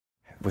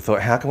We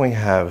thought, how can we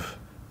have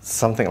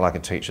something like a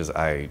teacher's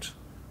aide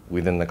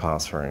within the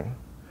classroom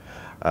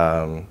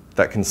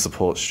that can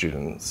support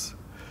students,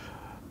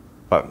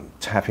 but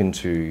tap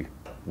into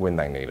when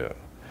they need it.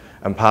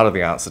 And part of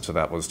the answer to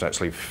that was to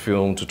actually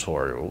film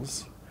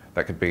tutorials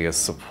that could be a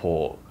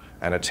support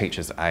and a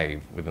teacher's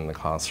aid within the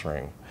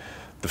classroom.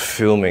 The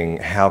filming,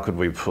 how could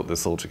we put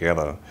this all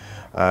together?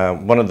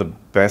 One of the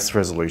best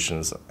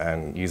resolutions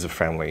and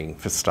user-friendly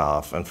for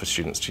staff and for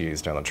students to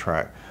use down the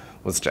track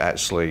was to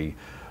actually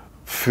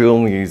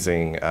film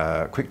using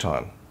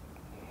QuickTime.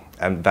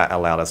 And that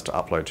allowed us to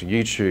upload to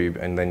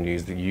YouTube and then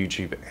use the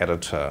YouTube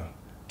editor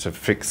to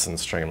fix and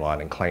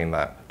streamline and clean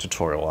that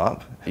tutorial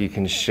up. You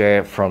can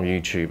share from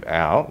YouTube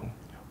out,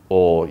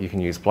 or you can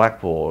use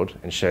Blackboard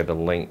and share the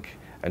link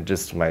and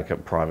just make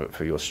it private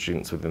for your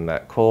students within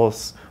that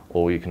course,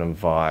 or you can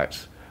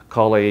invite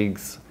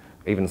colleagues,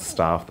 even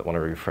staff that want to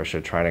refresh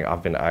their training.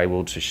 I've been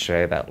able to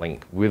share that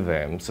link with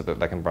them so that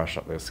they can brush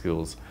up their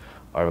skills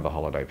over the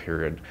holiday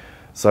period.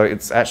 So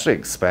it's actually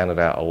expanded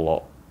out a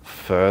lot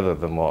further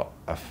than what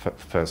I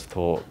first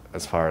thought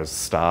as far as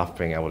staff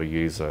being able to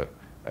use it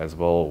as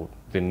well.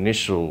 The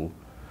initial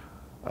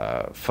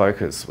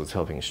focus was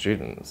helping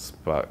students,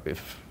 but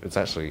it's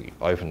actually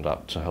opened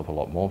up to help a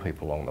lot more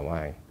people along the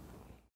way.